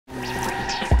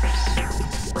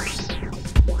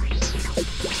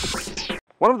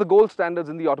One of the gold standards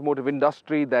in the automotive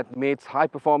industry that mates high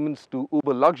performance to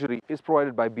uber luxury is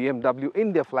provided by BMW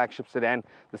in their flagship sedan,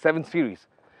 the 7 Series.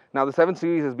 Now, the 7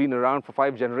 Series has been around for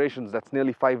 5 generations, that's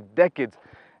nearly 5 decades.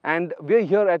 And we're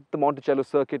here at the Monticello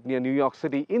circuit near New York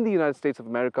City in the United States of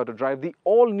America to drive the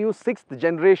all-new 6th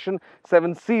generation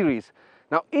 7 Series.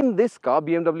 Now, in this car,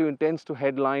 BMW intends to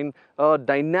headline a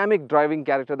dynamic driving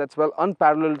character that's well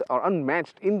unparalleled or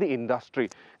unmatched in the industry,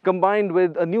 combined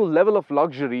with a new level of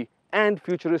luxury and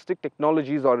futuristic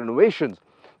technologies or innovations.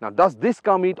 Now, does this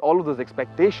car meet all of those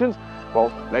expectations? Well,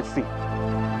 let's see.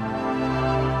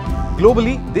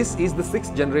 Globally, this is the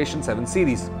 6th generation 7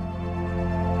 Series.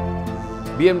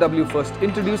 BMW first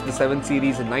introduced the 7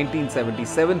 Series in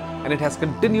 1977 and it has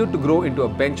continued to grow into a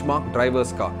benchmark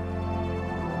driver's car.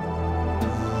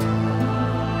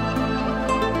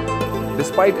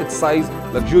 Despite its size,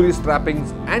 luxurious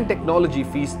trappings and technology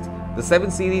feasts, the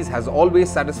 7 Series has always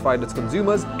satisfied its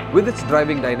consumers with its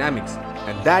driving dynamics,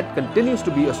 and that continues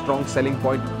to be a strong selling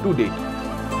point to date.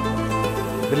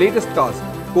 The latest cars,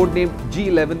 codenamed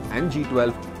G11 and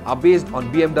G12, are based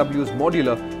on BMW's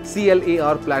modular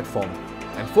CLAR platform,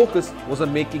 and focus was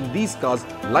on making these cars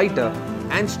lighter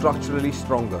and structurally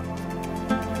stronger.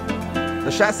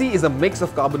 The chassis is a mix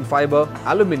of carbon fiber,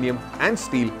 aluminium and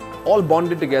steel, all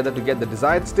bonded together to get the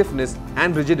desired stiffness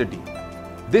and rigidity.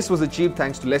 This was achieved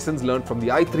thanks to lessons learned from the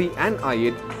i3 and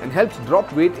i8 and helps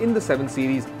drop weight in the 7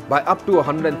 Series by up to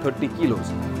 130 kilos.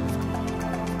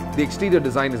 The exterior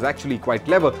design is actually quite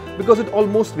clever because it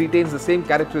almost retains the same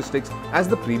characteristics as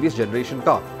the previous generation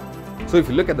car. So if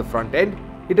you look at the front end,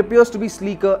 it appears to be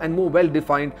sleeker and more well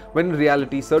defined when in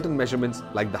reality certain measurements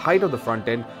like the height of the front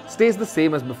end stays the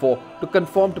same as before to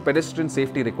conform to pedestrian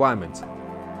safety requirements.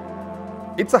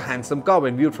 It's a handsome car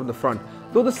when viewed from the front,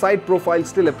 though the side profile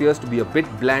still appears to be a bit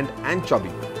bland and chubby.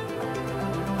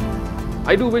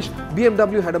 I do wish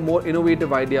BMW had a more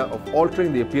innovative idea of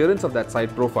altering the appearance of that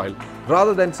side profile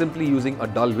rather than simply using a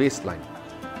dull waistline.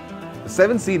 The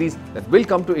 7 Series that will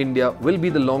come to India will be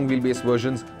the long wheelbase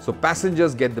versions, so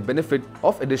passengers get the benefit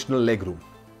of additional legroom.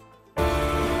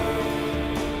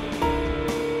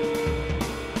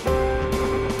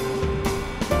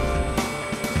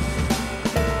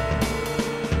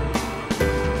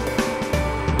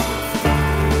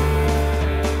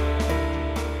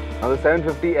 Now, the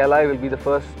 750 Li will be the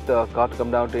first car to come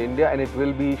down to India, and it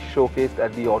will be showcased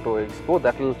at the Auto Expo.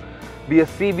 That will be a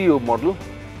CBU model.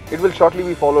 It will shortly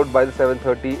be followed by the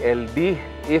 730 LD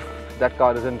if that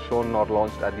car isn't shown or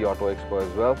launched at the Auto Expo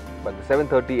as well. But the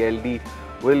 730 LD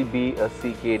will be a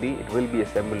CKD. It will be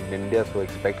assembled in India, so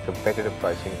expect competitive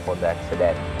pricing for that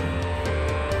sedan.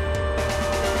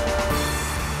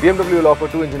 BMW will offer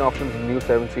 2 engine options in the new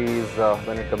 7 Series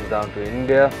when it comes down to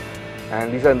India.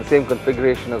 And these are in the same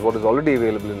configuration as what is already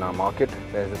available in our market.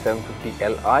 There is the 750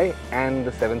 Li and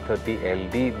the 730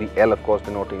 LD, the L of course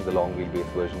denoting the long wheelbase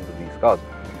versions of these cars.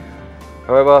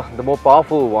 However, the more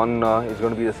powerful one is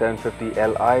going to be the 750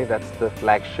 Li. That's the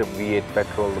flagship V8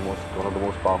 petrol, one of the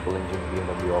most powerful engines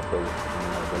BMW offers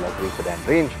in the luxury sedan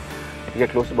range. You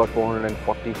get close to about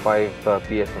 445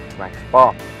 PS of max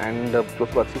power and close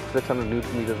to about 600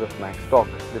 Newton meters of max torque.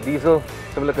 The diesel,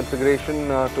 similar configuration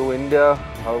to India,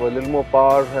 however a little more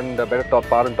power and better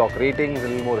power and torque ratings, a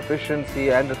little more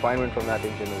efficiency and refinement from that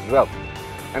engine as well.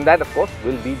 And that of course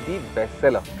will be the best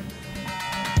seller.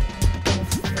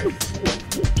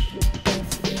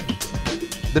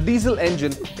 The diesel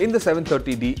engine in the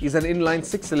 730D is an inline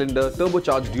 6-cylinder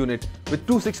turbocharged unit with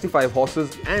 265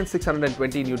 horses and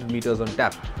 620 Newton meters on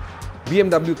tap.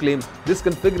 BMW claims this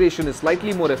configuration is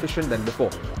slightly more efficient than before,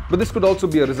 but this could also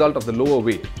be a result of the lower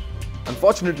weight.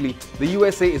 Unfortunately, the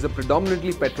USA is a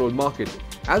predominantly petrol market,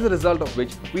 as a result of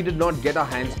which we did not get our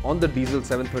hands on the diesel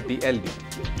 730 LD.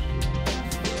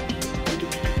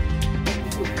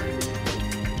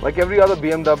 Like every other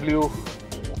BMW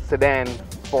sedan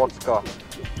sports car,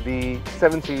 the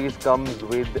 7 Series comes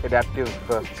with adaptive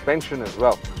suspension as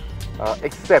well,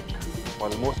 except while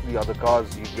most of the other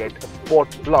cars you get a Sport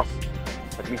Plus,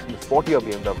 at least in the sportier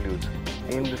BMWs.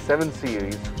 In the 7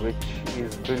 Series, which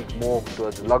is built more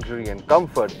towards luxury and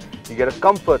comfort, you get a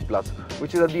Comfort Plus,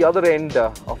 which is at the other end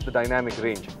of the dynamic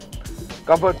range.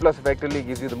 Comfort Plus effectively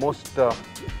gives you the most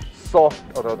soft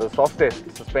or the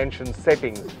softest suspension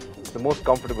settings, the most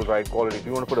comfortable ride quality. If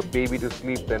you want to put a baby to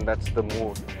sleep, then that's the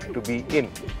mode to be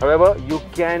in. However, you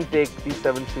can take the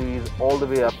 7 Series all the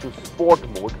way up to sport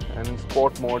mode, and in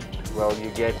sport mode, well, you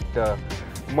get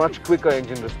much quicker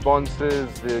engine responses,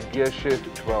 the gear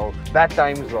shift, well, that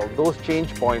times, well, those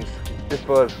change points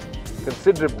differ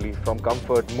considerably from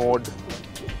comfort mode.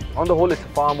 On the whole, it's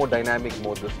a far more dynamic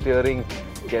mode. The steering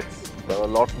gets a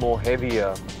lot more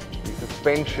heavier.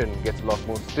 suspension gets a lot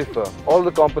more stiffer. All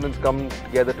the components come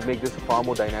together to make this a far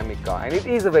more dynamic car, and it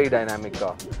is a very dynamic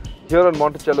car. Here on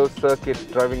Monticello's circuit,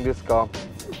 driving this car,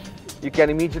 you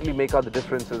can immediately make out the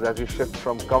differences as you shift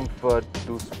from comfort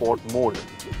to sport mode.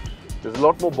 There's a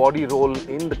lot more body roll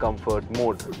in the comfort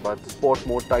mode, but sport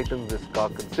mode tightens this car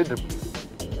considerably.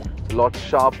 It's a lot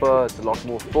sharper, it's a lot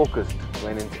more focused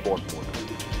when in sport mode.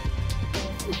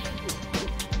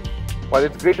 While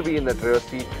it's great to be in that rear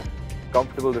seat,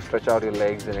 comfortable to stretch out your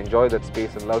legs and enjoy that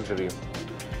space and luxury,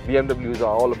 BMWs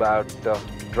are all about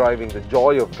driving, the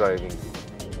joy of driving.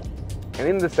 And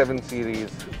in the 7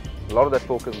 Series, a lot of that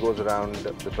focus goes around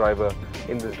the driver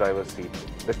in this driver's seat.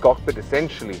 The cockpit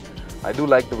essentially, I do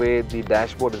like the way the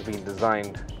dashboard has been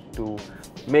designed to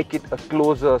make it a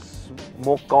closer,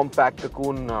 more compact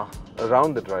cocoon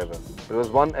around the driver. There was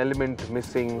one element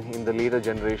missing in the later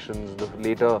generations, the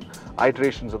later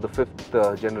iterations of the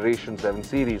 5th generation 7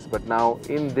 Series, but now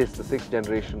in this, the 6th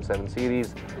generation 7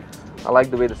 Series, I like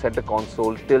the way the center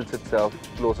console tilts itself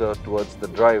closer towards the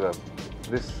driver.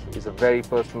 This is a very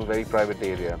personal, very private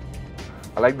area.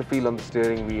 I like the feel on the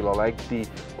steering wheel, I like the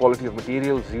quality of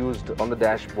materials used on the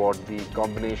dashboard, the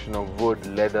combination of wood,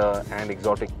 leather and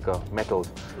exotic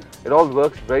metals. It all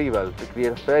works very well to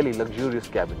create a fairly luxurious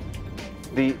cabin.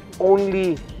 The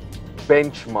only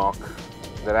benchmark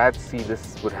that I'd see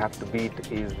this would have to beat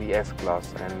is the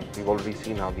S-Class, and we've already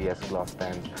seen how the S-Class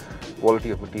stands.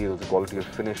 Quality of materials, the quality of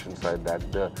finish inside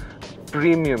that, the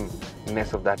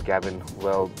premiumness of that cabin,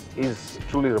 well, is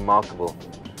truly remarkable.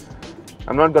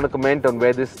 I'm not going to comment on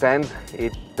where this stands.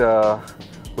 It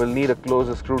will need a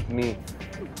closer scrutiny,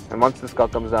 and once this car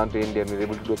comes down to India and we're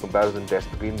able to do a comparison test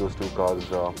between those two cars,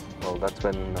 well, that's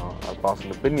when I'll pass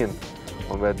an opinion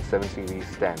on where the 7 Series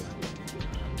stands.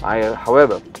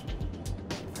 However,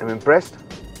 I'm impressed,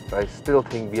 but I still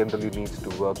think BMW needs to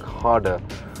work harder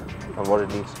on what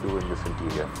it needs to do in this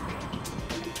interior.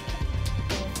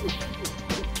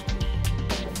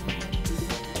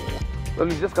 Well,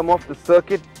 we've just come off the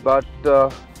circuit, but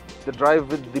the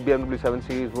drive with the BMW 7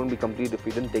 Series wouldn't be complete if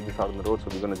we didn't take this out on the road, so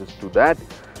we're going to just do that.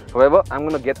 However, I'm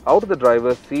going to get out of the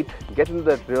driver's seat, get into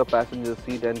that rear passenger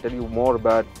seat and tell you more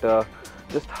about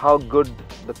just how good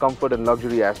the comfort and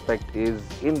luxury aspect is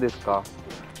in this car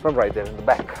from right there in the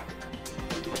back.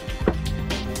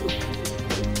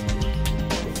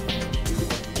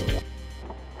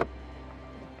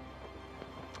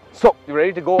 So, you're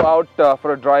ready to go out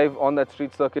for a drive on that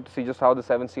street circuit to see just how the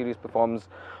 7 Series performs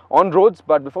on roads.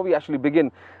 But before we actually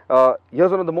begin,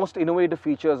 here's one of the most innovative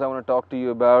features I want to talk to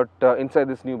you about inside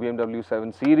this new BMW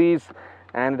 7 Series,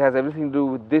 and it has everything to do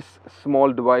with this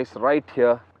small device right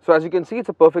here. So as you can see, it's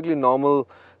a perfectly normal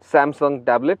Samsung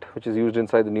tablet which is used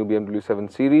inside the new BMW 7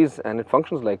 Series, and it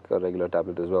functions like a regular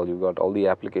tablet as well. You've got all the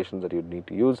applications that you'd need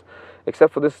to use,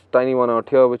 except for this tiny one out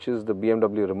here, which is the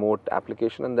BMW remote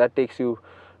application, and that takes you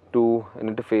to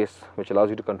an interface which allows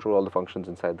you to control all the functions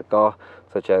inside the car,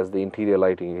 such as the interior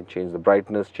lighting. You can change the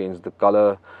brightness, change the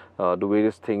color, do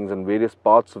various things in various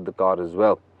parts of the car as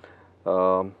well.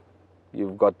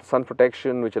 You've got the sun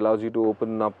protection, which allows you to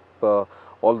open up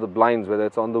all the blinds, whether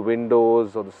it's on the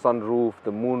windows or the sunroof,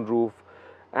 the moonroof,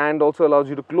 and also allows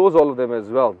you to close all of them as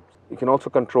well. You can also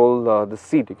control the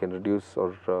seat. You can reduce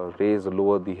or raise or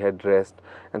lower the headrest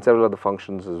and several other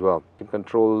functions as well. You can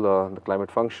control the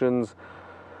climate functions,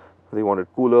 whether you want it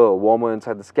cooler or warmer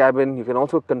inside this cabin. You can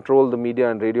also control the media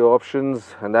and radio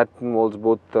options, and that involves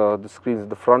both the screens at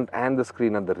the front and the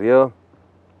screen at the rear.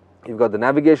 You've got the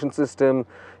navigation system,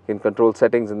 you can control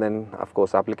settings, and then of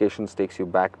course applications takes you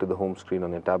back to the home screen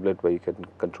on your tablet where you can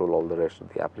control all the rest of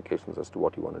the applications as to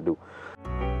what you want to do.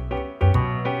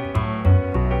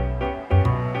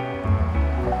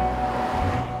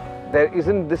 There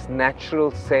isn't this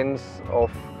natural sense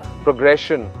of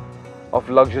progression of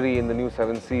luxury in the new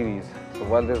 7 Series. So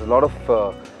while there's a lot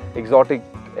of exotic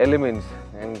elements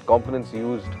and components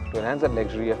used to enhance that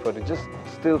luxury effort, it just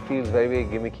still feels very, very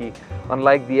gimmicky,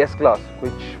 unlike the S-Class,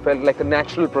 which felt like a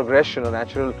natural progression, a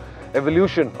natural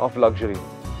evolution of luxury.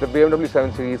 The BMW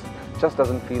 7 Series just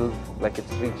doesn't feel like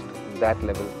it's reached that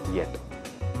level yet.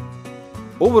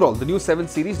 Overall, the new 7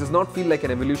 Series does not feel like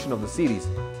an evolution of the series.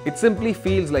 It simply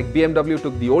feels like BMW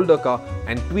took the older car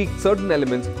and tweaked certain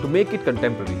elements to make it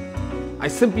contemporary. I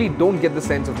simply don't get the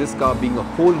sense of this car being a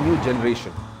whole new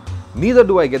generation. Neither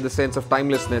do I get the sense of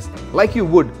timelessness like you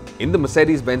would in the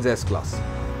Mercedes-Benz S-Class.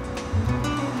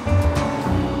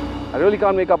 I really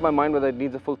can't make up my mind whether it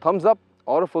needs a full thumbs up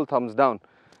or a full thumbs down.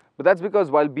 But that's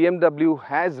because while BMW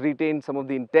has retained some of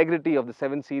the integrity of the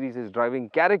 7 Series' driving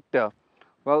character,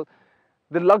 well,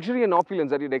 the luxury and opulence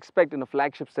that you'd expect in a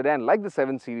flagship sedan like the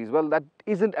 7 Series, well, that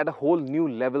isn't at a whole new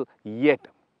level yet.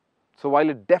 So while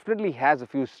it definitely has a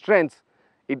few strengths,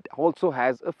 it also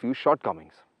has a few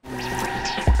shortcomings.